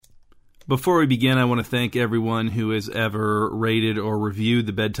Before we begin, I want to thank everyone who has ever rated or reviewed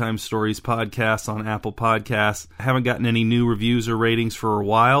the Bedtime Stories podcast on Apple Podcasts. I haven't gotten any new reviews or ratings for a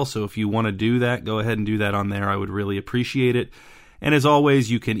while, so if you want to do that, go ahead and do that on there. I would really appreciate it. And as always,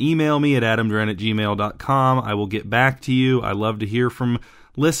 you can email me at adamdren@gmail.com. I will get back to you. I love to hear from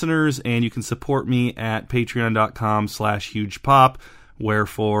listeners, and you can support me at patreon.com/hugepop, where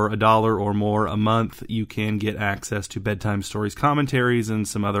for $1 or more a month, you can get access to Bedtime Stories commentaries and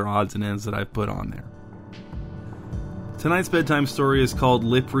some other odds and ends that I've put on there. Tonight's bedtime story is called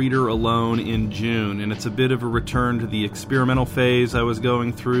Lip Reader Alone in June, and it's a bit of a return to the experimental phase I was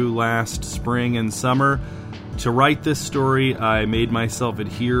going through last spring and summer. To write this story, I made myself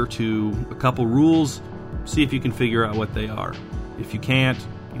adhere to a couple rules. See if you can figure out what they are. If you can't,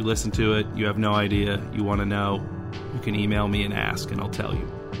 you listen to it, you have no idea, you want to know, you can email me and ask, and I'll tell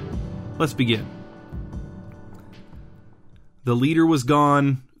you. Let's begin. The leader was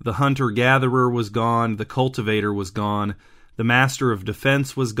gone, the hunter-gatherer was gone, the cultivator was gone, the master of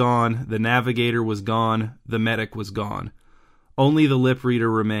defense was gone, the navigator was gone, the medic was gone. Only the lip reader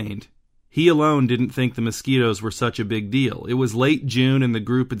remained. He alone didn't think the mosquitoes were such a big deal. It was late June, and the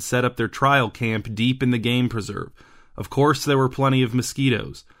group had set up their trial camp deep in the game preserve. Of course, there were plenty of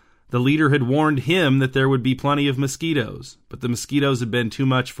mosquitoes. The leader had warned him that there would be plenty of mosquitoes, but the mosquitoes had been too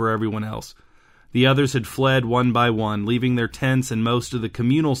much for everyone else. The others had fled one by one, leaving their tents and most of the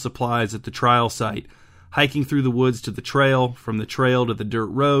communal supplies at the trial site, hiking through the woods to the trail, from the trail to the dirt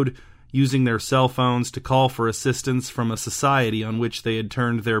road, using their cell phones to call for assistance from a society on which they had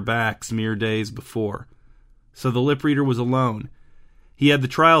turned their backs mere days before. So the lip reader was alone. He had the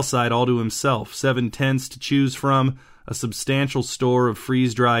trial site all to himself, 7 tents to choose from, a substantial store of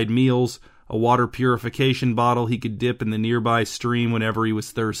freeze-dried meals, a water purification bottle he could dip in the nearby stream whenever he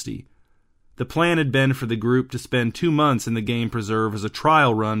was thirsty. The plan had been for the group to spend 2 months in the game preserve as a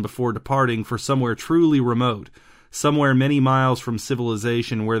trial run before departing for somewhere truly remote, somewhere many miles from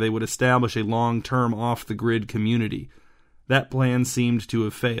civilization where they would establish a long-term off-the-grid community. That plan seemed to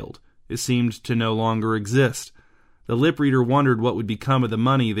have failed. It seemed to no longer exist. The lip reader wondered what would become of the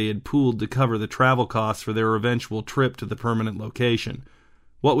money they had pooled to cover the travel costs for their eventual trip to the permanent location.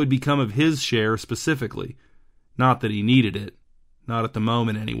 What would become of his share specifically? Not that he needed it. Not at the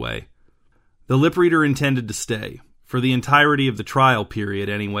moment, anyway. The lip reader intended to stay. For the entirety of the trial period,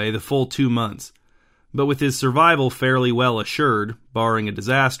 anyway, the full 2 months. But with his survival fairly well assured, barring a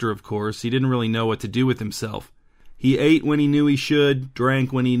disaster, of course, he didn't really know what to do with himself. He ate when he knew he should,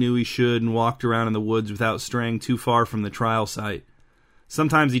 drank when he knew he should, and walked around in the woods without straying too far from the trial site.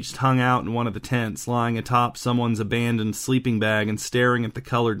 Sometimes he just hung out in one of the tents, lying atop someone's abandoned sleeping bag and staring at the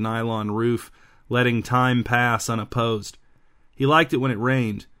colored nylon roof, letting time pass unopposed. He liked it when it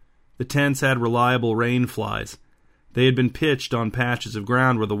rained. The tents had reliable rain flies. They had been pitched on patches of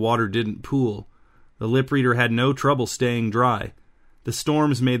ground where the water didn't pool. The lip reader had no trouble staying dry. The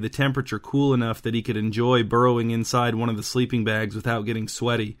storms made the temperature cool enough that he could enjoy burrowing inside one of the sleeping bags without getting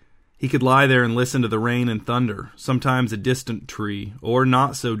sweaty. He could lie there and listen to the rain and thunder. Sometimes a distant tree, or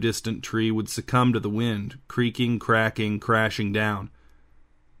not so distant tree, would succumb to the wind, creaking, cracking, crashing down.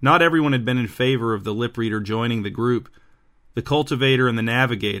 Not everyone had been in favor of the lip reader joining the group. The cultivator and the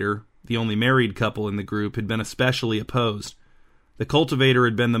navigator, the only married couple in the group, had been especially opposed. The cultivator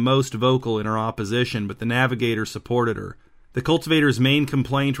had been the most vocal in her opposition, but the navigator supported her. The cultivator's main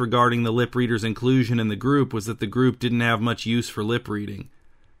complaint regarding the lip reader's inclusion in the group was that the group didn't have much use for lip reading.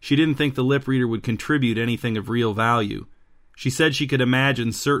 She didn't think the lip reader would contribute anything of real value. She said she could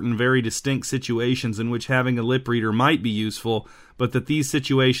imagine certain very distinct situations in which having a lip reader might be useful, but that these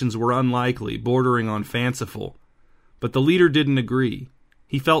situations were unlikely, bordering on fanciful. But the leader didn't agree.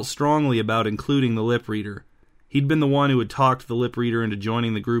 He felt strongly about including the lip reader. He'd been the one who had talked the lip reader into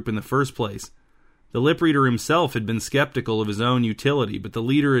joining the group in the first place. The lip reader himself had been skeptical of his own utility, but the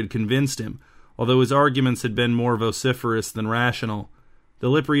leader had convinced him, although his arguments had been more vociferous than rational. The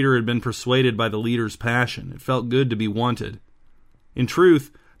lip reader had been persuaded by the leader's passion. It felt good to be wanted. In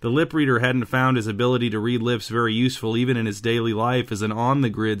truth, the lip reader hadn't found his ability to read lips very useful even in his daily life as an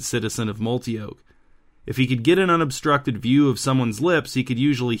on-the-grid citizen of Multioak. If he could get an unobstructed view of someone's lips, he could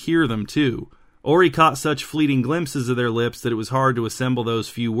usually hear them too. Or he caught such fleeting glimpses of their lips that it was hard to assemble those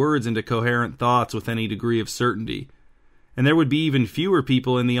few words into coherent thoughts with any degree of certainty. And there would be even fewer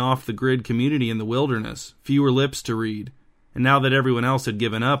people in the off-the-grid community in the wilderness, fewer lips to read. And now that everyone else had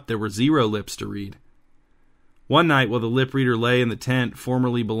given up, there were 0 lips to read. One night, while the lip reader lay in the tent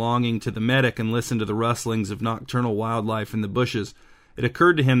formerly belonging to the medic and listened to the rustlings of nocturnal wildlife in the bushes, it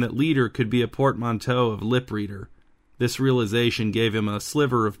occurred to him that leader could be a portmanteau of lip reader. This realization gave him a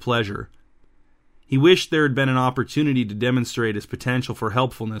sliver of pleasure. He wished there had been an opportunity to demonstrate his potential for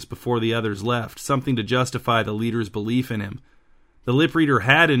helpfulness before the others left, something to justify the leader's belief in him. The lip reader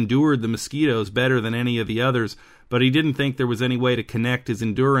had endured the mosquitoes better than any of the others, but he didn't think there was any way to connect his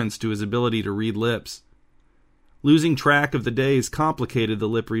endurance to his ability to read lips. Losing track of the days complicated the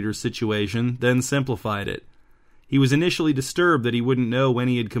lip reader's situation, then simplified it. He was initially disturbed that he wouldn't know when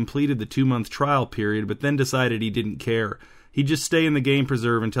he had completed the 2-month trial period, but then decided he didn't care. He'd just stay in the game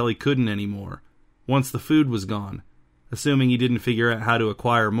preserve until he couldn't anymore. Once the food was gone, assuming he didn't figure out how to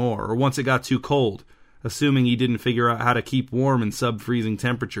acquire more, or once it got too cold, assuming he didn't figure out how to keep warm in sub-freezing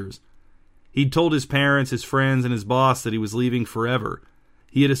temperatures. He'd told his parents, his friends, and his boss that he was leaving forever.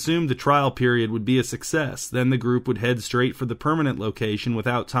 He had assumed the trial period would be a success, then the group would head straight for the permanent location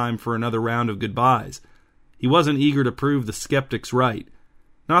without time for another round of goodbyes. He wasn't eager to prove the skeptics right.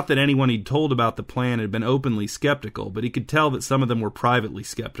 Not that anyone he'd told about the plan had been openly skeptical, but he could tell that some of them were privately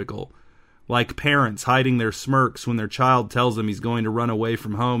skeptical. Like parents hiding their smirks when their child tells them he's going to run away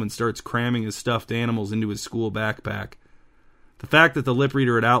from home and starts cramming his stuffed animals into his school backpack. The fact that the lip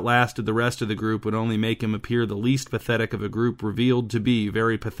reader had outlasted the rest of the group would only make him appear the least pathetic of a group revealed to be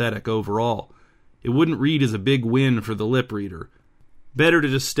very pathetic overall. It wouldn't read as a big win for the lip reader. Better to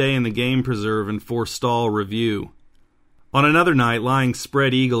just stay in the game preserve and forestall review. On another night, lying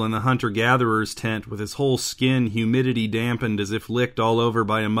spread eagle in the hunter-gatherer's tent with his whole skin humidity dampened as if licked all over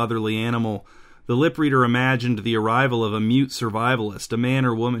by a motherly animal, the lip reader imagined the arrival of a mute survivalist, a man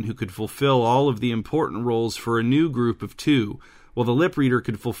or woman who could fulfill all of the important roles for a new group of 2, while the lip reader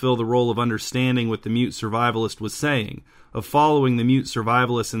could fulfill the role of understanding what the mute survivalist was saying, of following the mute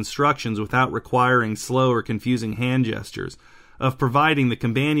survivalist's instructions without requiring slow or confusing hand gestures, of providing the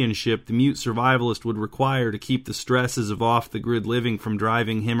companionship the mute survivalist would require to keep the stresses of off-the-grid living from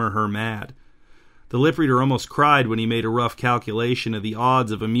driving him or her mad. The lip reader almost cried when he made a rough calculation of the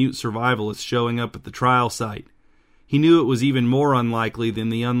odds of a mute survivalist showing up at the trial site. He knew it was even more unlikely than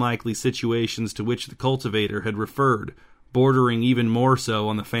the unlikely situations to which the cultivator had referred, bordering even more so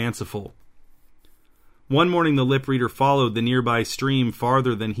on the fanciful. One morning the lip reader followed the nearby stream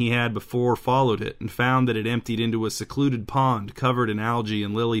farther than he had before followed it, and found that it emptied into a secluded pond covered in algae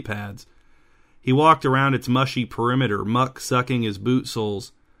and lily pads. He walked around its mushy perimeter, muck sucking his boot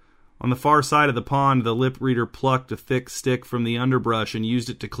soles. On the far side of the pond, the lip reader plucked a thick stick from the underbrush and used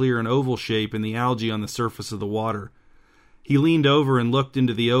it to clear an oval shape in the algae on the surface of the water. He leaned over and looked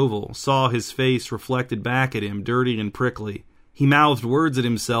into the oval, saw his face reflected back at him, dirty and prickly. He mouthed words at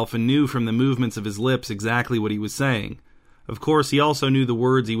himself and knew from the movements of his lips exactly what he was saying. Of course, he also knew the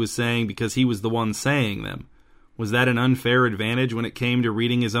words he was saying because he was the one saying them. Was that an unfair advantage when it came to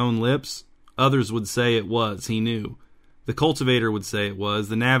reading his own lips? Others would say it was, he knew. The cultivator would say it was,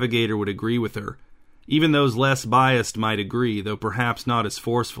 the navigator would agree with her. Even those less biased might agree, though perhaps not as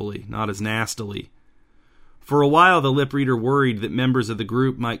forcefully, not as nastily. For a while the lip reader worried that members of the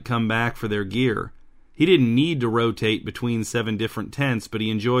group might come back for their gear. He didn't need to rotate between 7 different tents, but he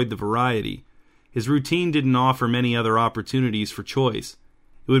enjoyed the variety. His routine didn't offer many other opportunities for choice.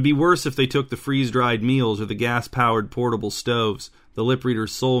 It would be worse if they took the freeze-dried meals or the gas-powered portable stoves, the lip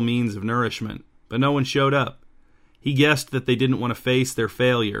reader's sole means of nourishment. But no one showed up. He guessed that they didn't want to face their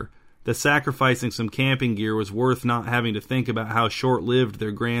failure, that sacrificing some camping gear was worth not having to think about how short-lived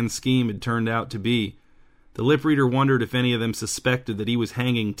their grand scheme had turned out to be. The lip reader wondered if any of them suspected that he was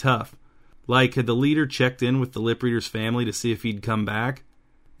hanging tough. Like, had the leader checked in with the lip reader's family to see if he'd come back?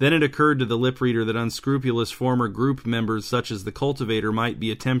 Then it occurred to the lip reader that unscrupulous former group members such as the cultivator might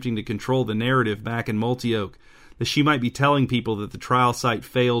be attempting to control the narrative back in Multioak, that she might be telling people that the trial site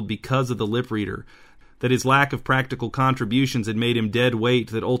failed because of the lip reader, that his lack of practical contributions had made him dead weight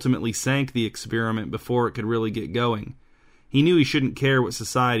that ultimately sank the experiment before it could really get going. He knew he shouldn't care what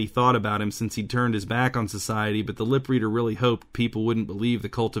society thought about him since he'd turned his back on society, but the lip reader really hoped people wouldn't believe the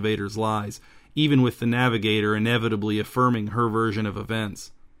cultivator's lies, even with the navigator inevitably affirming her version of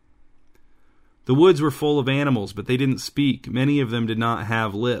events. The woods were full of animals, but they didn't speak. Many of them did not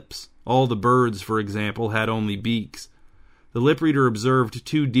have lips. All the birds, for example, had only beaks. The lip reader observed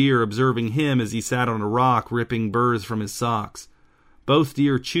 2 deer observing him as he sat on a rock ripping burrs from his socks. Both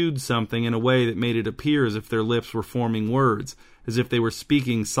deer chewed something in a way that made it appear as if their lips were forming words, as if they were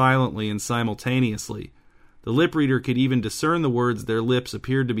speaking silently and simultaneously. The lip reader could even discern the words their lips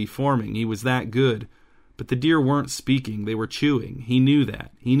appeared to be forming. He was that good. But the deer weren't speaking, they were chewing. He knew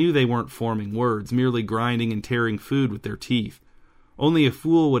that. He knew they weren't forming words, merely grinding and tearing food with their teeth. Only a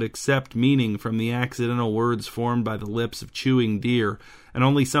fool would accept meaning from the accidental words formed by the lips of chewing deer, and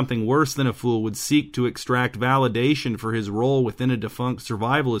only something worse than a fool would seek to extract validation for his role within a defunct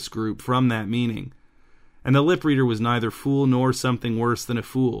survivalist group from that meaning. And the lip reader was neither fool nor something worse than a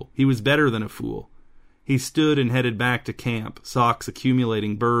fool. He was better than a fool. He stood and headed back to camp, socks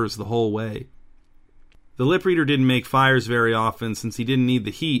accumulating burrs the whole way. The lip reader didn't make fires very often since he didn't need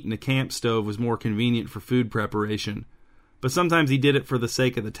the heat and a camp stove was more convenient for food preparation. But sometimes he did it for the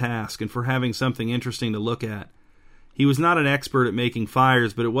sake of the task and for having something interesting to look at. He was not an expert at making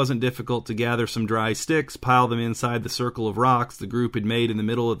fires, but it wasn't difficult to gather some dry sticks, pile them inside the circle of rocks the group had made in the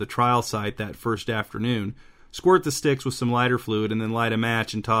middle of the trial site that first afternoon, squirt the sticks with some lighter fluid, and then light a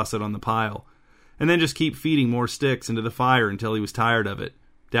match and toss it on the pile. And then just keep feeding more sticks into the fire until he was tired of it.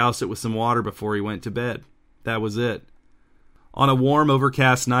 Douse it with some water before he went to bed. That was it. On a warm,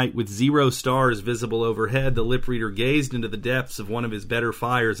 overcast night with 0 stars visible overhead, the lip reader gazed into the depths of one of his better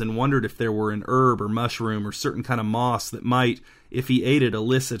fires and wondered if there were an herb or mushroom or certain kind of moss that might, if he ate it,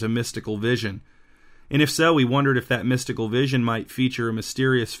 elicit a mystical vision. And if so, he wondered if that mystical vision might feature a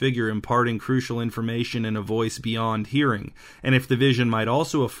mysterious figure imparting crucial information in a voice beyond hearing, and if the vision might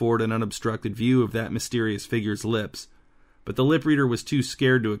also afford an unobstructed view of that mysterious figure's lips. But the lip reader was too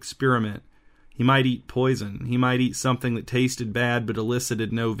scared to experiment. He might eat poison. He might eat something that tasted bad but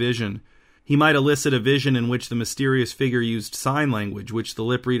elicited no vision. He might elicit a vision in which the mysterious figure used sign language, which the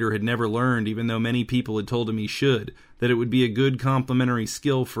lip reader had never learned, even though many people had told him he should, that it would be a good complementary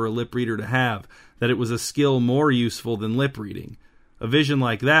skill for a lip reader to have, that it was a skill more useful than lip reading. A vision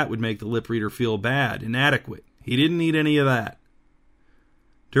like that would make the lip reader feel bad, inadequate. He didn't need any of that.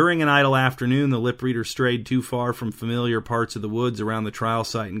 During an idle afternoon, the lip reader strayed too far from familiar parts of the woods around the trial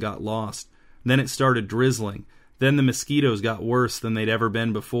site and got lost. Then it started drizzling. Then the mosquitoes got worse than they'd ever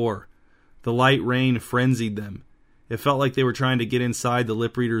been before. The light rain frenzied them. It felt like they were trying to get inside the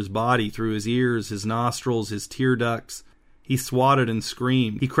lip reader's body through his ears, his nostrils, his tear ducts. He swatted and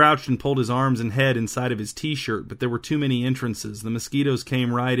screamed. He crouched and pulled his arms and head inside of his t-shirt, but there were too many entrances. The mosquitoes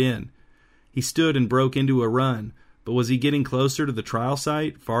came right in. He stood and broke into a run. But was he getting closer to the trial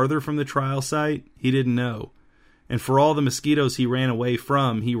site? Farther from the trial site? He didn't know. And for all the mosquitoes he ran away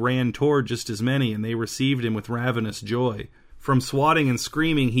from, he ran toward just as many, and they received him with ravenous joy. From swatting and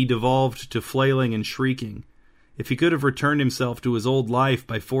screaming, he devolved to flailing and shrieking. If he could have returned himself to his old life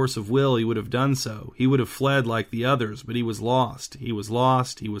by force of will, he would have done so. He would have fled like the others, but he was lost. He was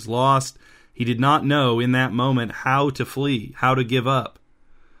lost. He was lost. He did not know in that moment how to flee, how to give up.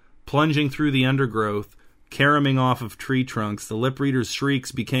 Plunging through the undergrowth, caroming off of tree trunks, the lip reader's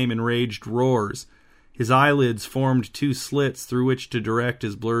shrieks became enraged roars. His eyelids formed 2 slits through which to direct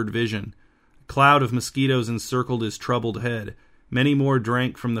his blurred vision. A cloud of mosquitoes encircled his troubled head. Many more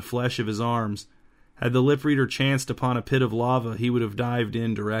drank from the flesh of his arms. Had the lip reader chanced upon a pit of lava, he would have dived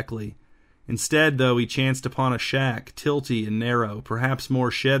in directly. Instead, though, he chanced upon a shack, tilty and narrow, perhaps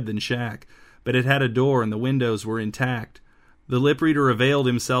more shed than shack, but it had a door and the windows were intact. The lip reader availed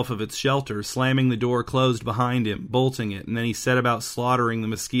himself of its shelter, slamming the door closed behind him, bolting it, and then he set about slaughtering the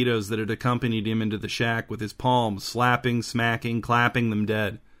mosquitoes that had accompanied him into the shack with his palms, slapping, smacking, clapping them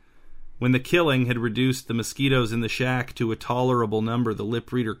dead. When the killing had reduced the mosquitoes in the shack to a tolerable number, the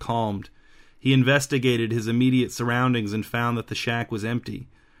lip reader calmed. He investigated his immediate surroundings and found that the shack was empty.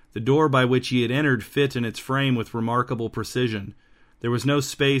 The door by which he had entered fit in its frame with remarkable precision. There was no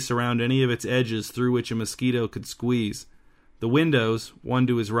space around any of its edges through which a mosquito could squeeze. The windows, one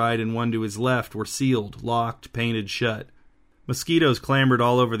to his right and one to his left, were sealed, locked, painted shut. Mosquitoes clambered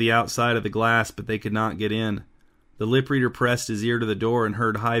all over the outside of the glass, but they could not get in. The lip reader pressed his ear to the door and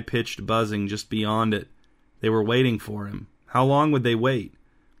heard high-pitched buzzing just beyond it. They were waiting for him. How long would they wait?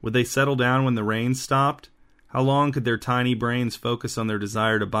 Would they settle down when the rain stopped? How long could their tiny brains focus on their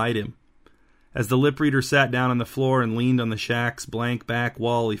desire to bite him? As the lip reader sat down on the floor and leaned on the shack's blank back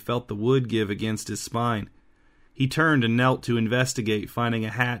wall, he felt the wood give against his spine. He turned and knelt to investigate, finding a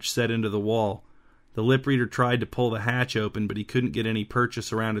hatch set into the wall. The lip reader tried to pull the hatch open, but he couldn't get any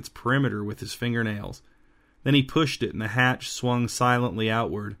purchase around its perimeter with his fingernails. Then he pushed it, and the hatch swung silently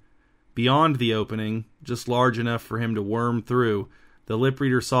outward. Beyond the opening, just large enough for him to worm through, the lip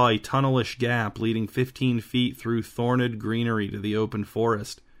reader saw a tunnelish gap leading 15 feet through thorned greenery to the open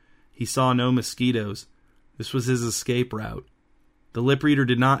forest. He saw no mosquitoes. This was his escape route. The lip reader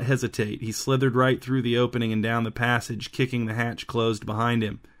did not hesitate. He slithered right through the opening and down the passage, kicking the hatch closed behind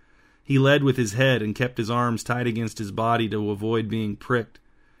him. He led with his head and kept his arms tight against his body to avoid being pricked.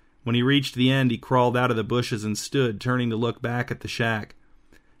 When he reached the end, he crawled out of the bushes and stood, turning to look back at the shack.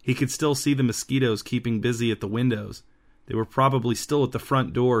 He could still see the mosquitoes keeping busy at the windows. They were probably still at the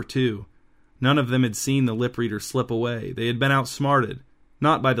front door, too. None of them had seen the lip reader slip away. They had been outsmarted.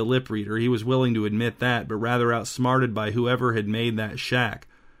 Not by the lip reader, he was willing to admit that, but rather outsmarted by whoever had made that shack.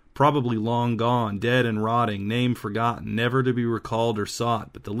 Probably long gone, dead and rotting, name forgotten, never to be recalled or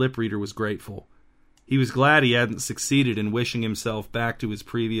sought, but the lip reader was grateful. He was glad he hadn't succeeded in wishing himself back to his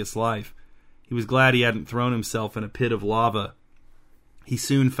previous life. He was glad he hadn't thrown himself in a pit of lava. He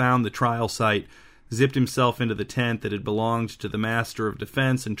soon found the trial site, zipped himself into the tent that had belonged to the Master of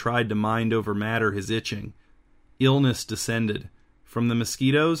Defense, and tried to mind over matter his itching. Illness descended. From the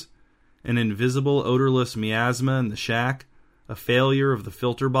mosquitoes? An invisible, odorless miasma in the shack? A failure of the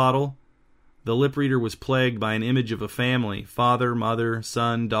filter bottle? The lip reader was plagued by an image of a family, father, mother,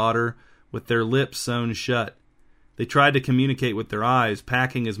 son, daughter, with their lips sewn shut. They tried to communicate with their eyes,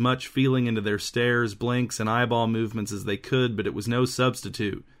 packing as much feeling into their stares, blinks, and eyeball movements as they could, but it was no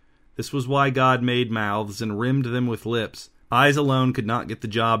substitute. This was why God made mouths and rimmed them with lips. Eyes alone could not get the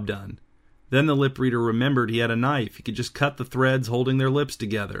job done. Then the lip reader remembered he had a knife. He could just cut the threads holding their lips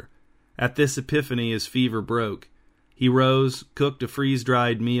together. At this epiphany, his fever broke. He rose, cooked a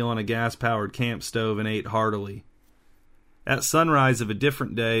freeze-dried meal on a gas-powered camp stove, and ate heartily. At sunrise of a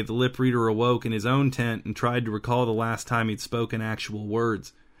different day, the lip reader awoke in his own tent and tried to recall the last time he'd spoken actual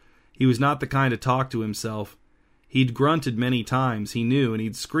words. He was not the kind to talk to himself. He'd grunted many times, he knew, and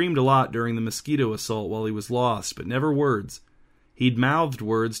he'd screamed a lot during the mosquito assault while he was lost, but never words. He'd mouthed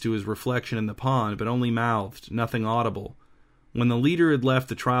words to his reflection in the pond, but only mouthed, nothing audible. When the leader had left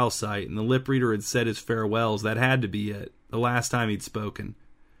the trial site and the lip reader had said his farewells, that had to be it, the last time he'd spoken.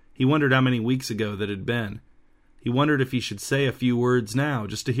 He wondered how many weeks ago that had been. He wondered if he should say a few words now,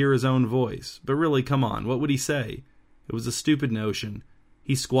 just to hear his own voice. But really, come on, what would he say? It was a stupid notion.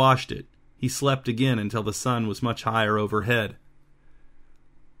 He squashed it. He slept again until the sun was much higher overhead.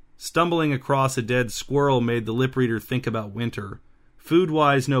 Stumbling across a dead squirrel made the lip reader think about winter.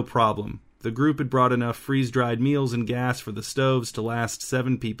 Food-wise, no problem. The group had brought enough freeze-dried meals and gas for the stoves to last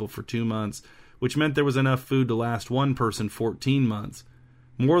 7 people for 2 months, which meant there was enough food to last one person 14 months.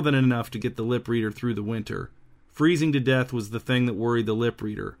 More than enough to get the lip reader through the winter. Freezing to death was the thing that worried the lip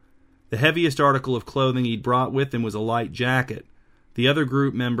reader. The heaviest article of clothing he'd brought with him was a light jacket. The other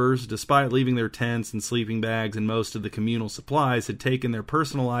group members, despite leaving their tents and sleeping bags and most of the communal supplies, had taken their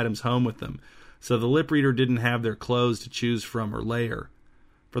personal items home with them, so the lip reader didn't have their clothes to choose from or layer.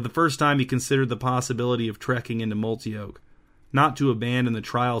 For the first time he considered the possibility of trekking into Multioak. Not to abandon the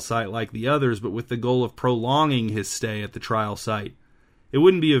trial site like the others, but with the goal of prolonging his stay at the trial site. It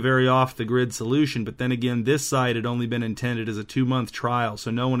wouldn't be a very off-the-grid solution, but then again, this site had only been intended as a 2-month trial,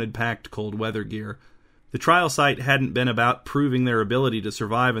 so no one had packed cold weather gear. The trial site hadn't been about proving their ability to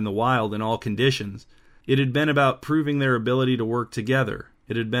survive in the wild in all conditions. It had been about proving their ability to work together.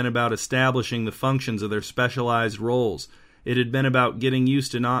 It had been about establishing the functions of their specialized roles. It had been about getting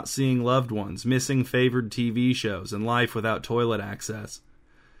used to not seeing loved ones, missing favored TV shows, and life without toilet access.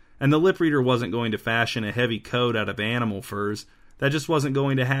 And the lip reader wasn't going to fashion a heavy coat out of animal furs. That just wasn't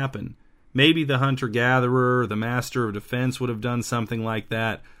going to happen. Maybe the hunter-gatherer or the Master of Defense would have done something like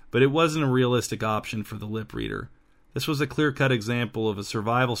that, but it wasn't a realistic option for the lip reader. This was a clear-cut example of a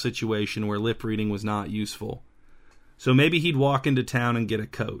survival situation where lip reading was not useful. So maybe he'd walk into town and get a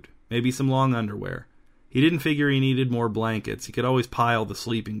coat, maybe some long underwear. He didn't figure he needed more blankets. He could always pile the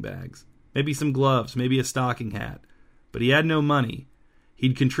sleeping bags. Maybe some gloves, maybe a stocking hat. But he had no money.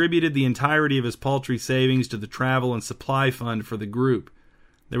 He'd contributed the entirety of his paltry savings to the travel and supply fund for the group.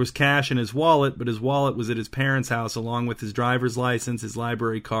 There was cash in his wallet, but his wallet was at his parents' house along with his driver's license, his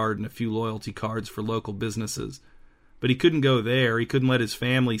library card, and a few loyalty cards for local businesses. But he couldn't go there. He couldn't let his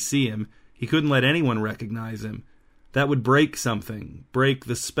family see him. He couldn't let anyone recognize him. That would break something. Break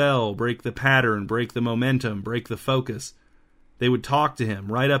the spell, break the pattern, break the momentum, break the focus. They would talk to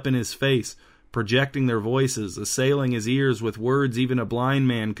him right up in his face, projecting their voices, assailing his ears with words even a blind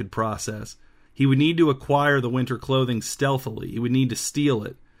man could process. He would need to acquire the winter clothing stealthily. He would need to steal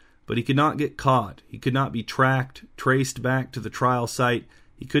it. But he could not get caught. He could not be tracked, traced back to the trial site.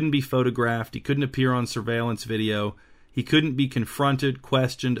 He couldn't be photographed. He couldn't appear on surveillance video. He couldn't be confronted,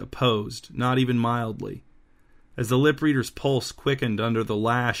 questioned, opposed, not even mildly. As the lip reader's pulse quickened under the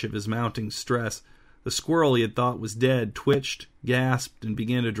lash of his mounting stress, the squirrel he had thought was dead twitched, gasped, and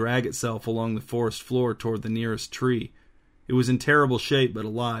began to drag itself along the forest floor toward the nearest tree. It was in terrible shape, but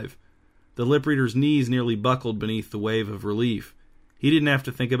alive. The lip reader's knees nearly buckled beneath the wave of relief. He didn't have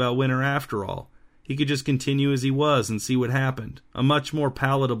to think about winter after all. He could just continue as he was and see what happened. A much more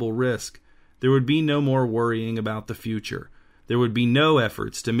palatable risk. There would be no more worrying about the future. There would be no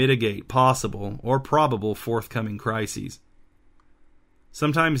efforts to mitigate possible or probable forthcoming crises.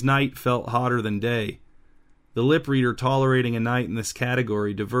 Sometimes night felt hotter than day. The lip reader, tolerating a night in this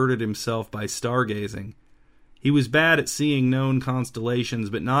category, diverted himself by stargazing. He was bad at seeing known constellations,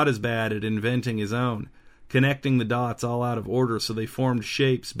 but not as bad at inventing his own, connecting the dots all out of order so they formed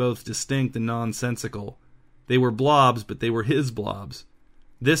shapes both distinct and nonsensical. They were blobs, but they were his blobs.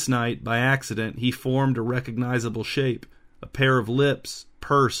 This night, by accident, he formed a recognizable shape, a pair of lips,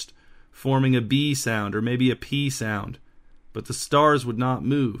 pursed, forming a B sound or maybe a P sound. But the stars would not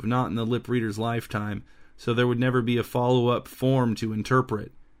move, not in the lip reader's lifetime, so there would never be a follow-up form to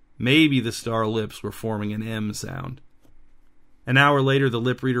interpret. Maybe the star lips were forming an M sound. An hour later, the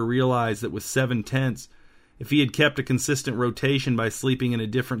lip reader realized that with 7 tenths, if he had kept a consistent rotation by sleeping in a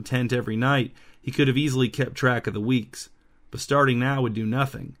different tent every night, he could have easily kept track of the weeks. But starting now would do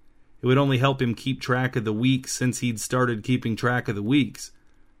nothing. It would only help him keep track of the weeks since he'd started keeping track of the weeks.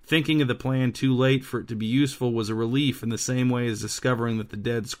 Thinking of the plan too late for it to be useful was a relief in the same way as discovering that the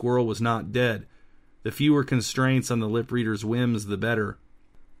dead squirrel was not dead. The fewer constraints on the lip reader's whims, the better.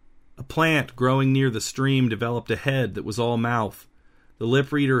 A plant growing near the stream developed a head that was all mouth. The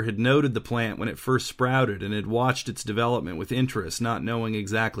lip reader had noted the plant when it first sprouted and had watched its development with interest, not knowing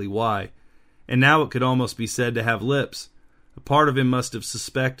exactly why. And now it could almost be said to have lips. A part of him must have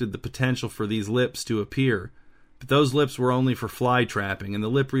suspected the potential for these lips to appear. But those lips were only for fly trapping, and the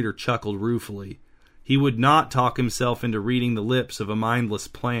lip reader chuckled ruefully. He would not talk himself into reading the lips of a mindless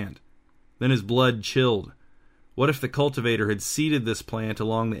plant. Then his blood chilled. What if the cultivator had seeded this plant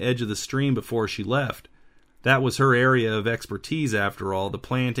along the edge of the stream before she left? That was her area of expertise, after all, the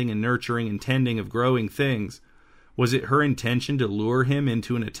planting and nurturing and tending of growing things. Was it her intention to lure him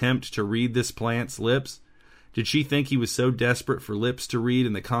into an attempt to read this plant's lips? Did she think he was so desperate for lips to read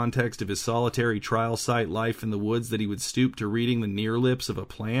in the context of his solitary trial site life in the woods that he would stoop to reading the near lips of a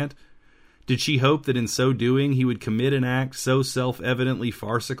plant? Did she hope that in so doing he would commit an act so self-evidently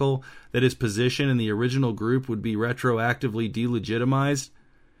farcical that his position in the original group would be retroactively delegitimized?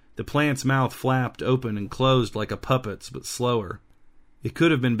 The plant's mouth flapped open and closed like a puppet's, but slower. It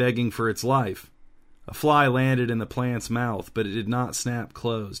could have been begging for its life. A fly landed in the plant's mouth, but it did not snap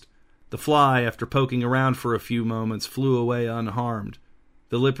closed. The fly, after poking around for a few moments, flew away unharmed.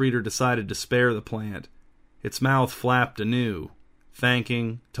 The lip reader decided to spare the plant. Its mouth flapped anew.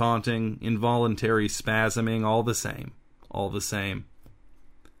 Thanking, taunting, involuntary spasming, all the same. All the same.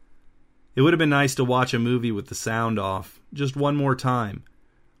 It would have been nice to watch a movie with the sound off, just one more time.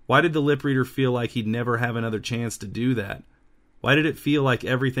 Why did the lip reader feel like he'd never have another chance to do that? Why did it feel like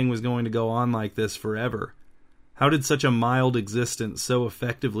everything was going to go on like this forever? How did such a mild existence so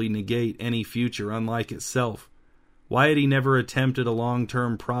effectively negate any future unlike itself? Why had he never attempted a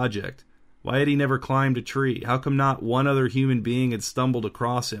long-term project? Why had he never climbed a tree? How come not one other human being had stumbled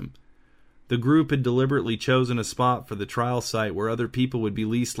across him? The group had deliberately chosen a spot for the trial site where other people would be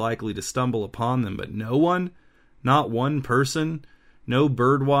least likely to stumble upon them, but no one? Not one person? No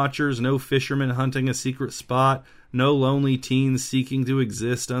bird watchers, no fishermen hunting a secret spot, no lonely teens seeking to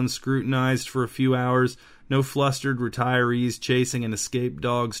exist unscrutinized for a few hours, no flustered retirees chasing an escaped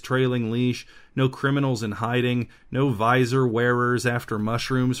dog's trailing leash, no criminals in hiding, no visor wearers after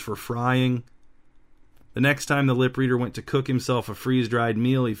mushrooms for frying. The next time the lip reader went to cook himself a freeze-dried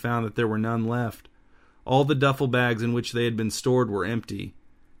meal, he found that there were none left. All the duffel bags in which they had been stored were empty.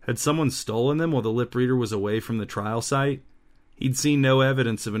 Had someone stolen them while the lip reader was away from the trial site? He'd seen no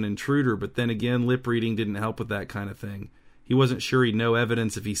evidence of an intruder, but then again, lip reading didn't help with that kind of thing. He wasn't sure he'd know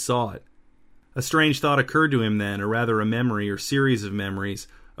evidence if he saw it. A strange thought occurred to him then, or rather a memory or series of memories,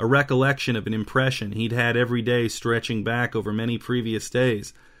 a recollection of an impression he'd had every day stretching back over many previous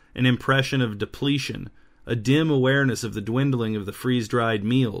days, an impression of depletion, a dim awareness of the dwindling of the freeze-dried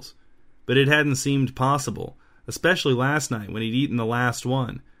meals. But it hadn't seemed possible, especially last night when he'd eaten the last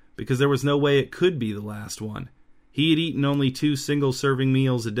one, because there was no way it could be the last one. He had eaten only 2 single-serving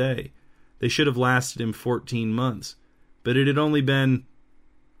meals a day. They should have lasted him 14 months. But it had only been...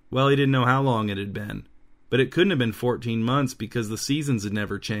 Well, he didn't know how long it had been. But it couldn't have been 14 months because the seasons had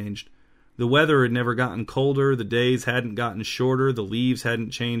never changed. The weather had never gotten colder, the days hadn't gotten shorter, the leaves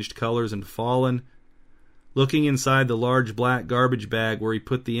hadn't changed colors and fallen. Looking inside the large black garbage bag where he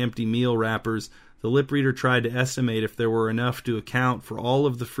put the empty meal wrappers, the lip reader tried to estimate if there were enough to account for all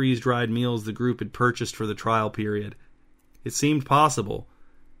of the freeze-dried meals the group had purchased for the trial period. It seemed possible,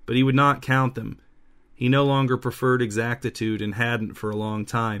 but he would not count them. He no longer preferred exactitude and hadn't for a long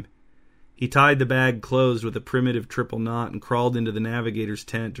time. He tied the bag closed with a primitive triple knot and crawled into the navigator's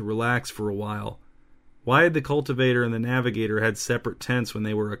tent to relax for a while. Why had the cultivator and the navigator had separate tents when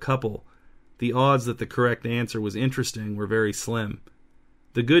they were a couple? The odds that the correct answer was interesting were very slim.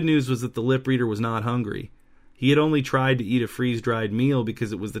 The good news was that the lip reader was not hungry. He had only tried to eat a freeze-dried meal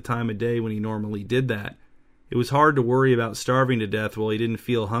because it was the time of day when he normally did that. It was hard to worry about starving to death while he didn't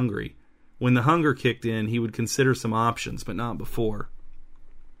feel hungry. When the hunger kicked in, he would consider some options, but not before.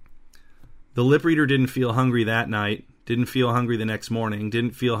 The lip reader didn't feel hungry that night, didn't feel hungry the next morning,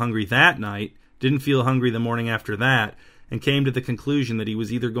 didn't feel hungry that night, didn't feel hungry the morning after that, and came to the conclusion that he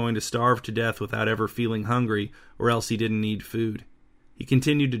was either going to starve to death without ever feeling hungry, or else he didn't need food. He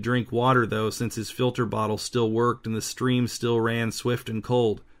continued to drink water, though, since his filter bottle still worked and the stream still ran swift and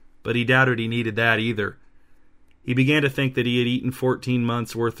cold, but he doubted he needed that either. He began to think that he had eaten 14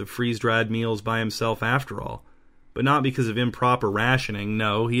 months' worth of freeze-dried meals by himself after all, but not because of improper rationing.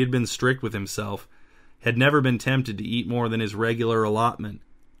 No, he had been strict with himself, had never been tempted to eat more than his regular allotment.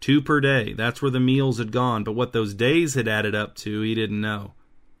 2 per day, that's where the meals had gone, but what those days had added up to, he didn't know.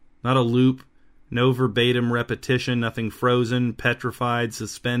 Not a loop, no verbatim repetition, nothing frozen, petrified,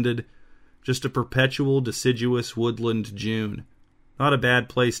 suspended, just a perpetual, deciduous woodland June. Not a bad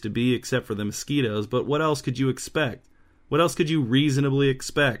place to be except for the mosquitoes, but what else could you expect? What else could you reasonably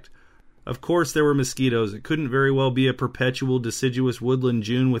expect? Of course there were mosquitoes. It couldn't very well be a perpetual, deciduous woodland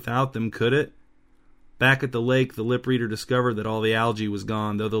June without them, could it? Back at the lake, the lip reader discovered that all the algae was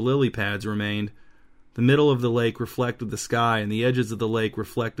gone, though the lily pads remained. The middle of the lake reflected the sky, and the edges of the lake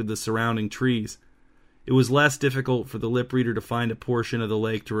reflected the surrounding trees. It was less difficult for the lip reader to find a portion of the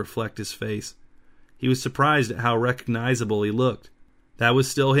lake to reflect his face. He was surprised at how recognizable he looked. That was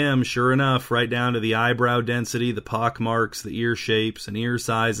still him, sure enough, right down to the eyebrow density, the pock marks, the ear shapes, and ear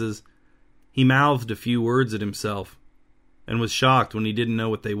sizes. He mouthed a few words at himself, and was shocked when he didn't know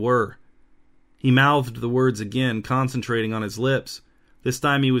what they were. He mouthed the words again, concentrating on his lips. This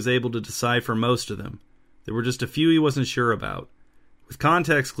time he was able to decipher most of them. There were just a few he wasn't sure about. With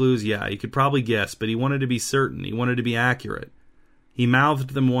context clues, yeah, he could probably guess, but he wanted to be certain, he wanted to be accurate. He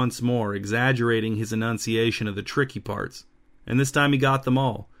mouthed them once more, exaggerating his enunciation of the tricky parts. And this time he got them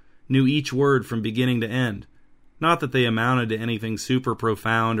all, knew each word from beginning to end. Not that they amounted to anything super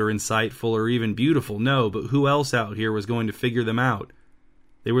profound or insightful or even beautiful, no, but who else out here was going to figure them out?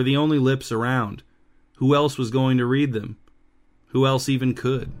 They were the only lips around. Who else was going to read them? Who else even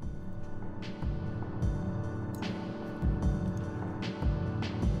could?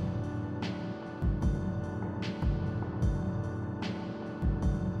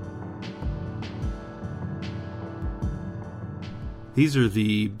 These are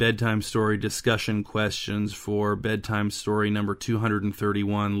the bedtime story discussion questions for bedtime story number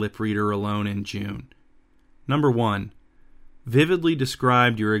 231, Lip Reader Alone in June. Number 1. Vividly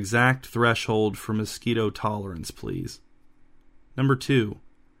describe your exact threshold for mosquito tolerance, please. Number 2.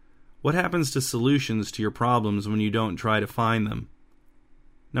 What happens to solutions to your problems when you don't try to find them?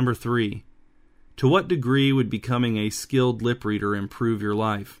 Number 3. To what degree would becoming a skilled lip reader improve your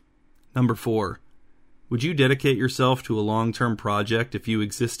life? Number 4. Would you dedicate yourself to a long-term project if you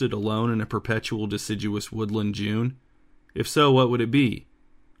existed alone in a perpetual deciduous woodland June? If so, what would it be?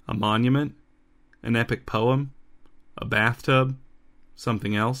 A monument? An epic poem? A bathtub?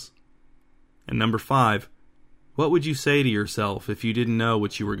 Something else? And number 5, what would you say to yourself if you didn't know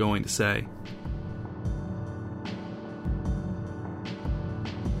what you were going to say?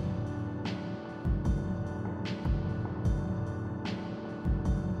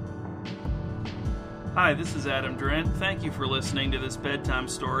 Hi, this is Adam Drent. Thank you for listening to this bedtime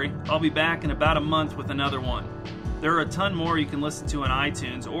story. I'll be back in about a month with another one. There are a ton more you can listen to on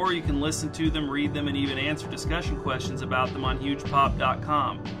iTunes, or you can listen to them, read them, and even answer discussion questions about them on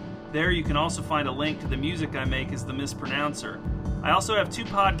hugepop.com. There you can also find a link to the music I make as the Mispronouncer. I also have 2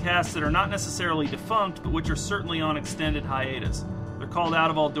 podcasts that are not necessarily defunct, but which are certainly on extended hiatus. They're called Out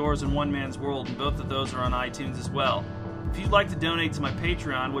of All Doors and One Man's World, and both of those are on iTunes as well. If you'd like to donate to my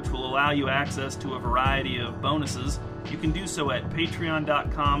Patreon, which will allow you access to a variety of bonuses, you can do so at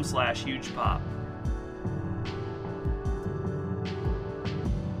patreon.com/hugepop.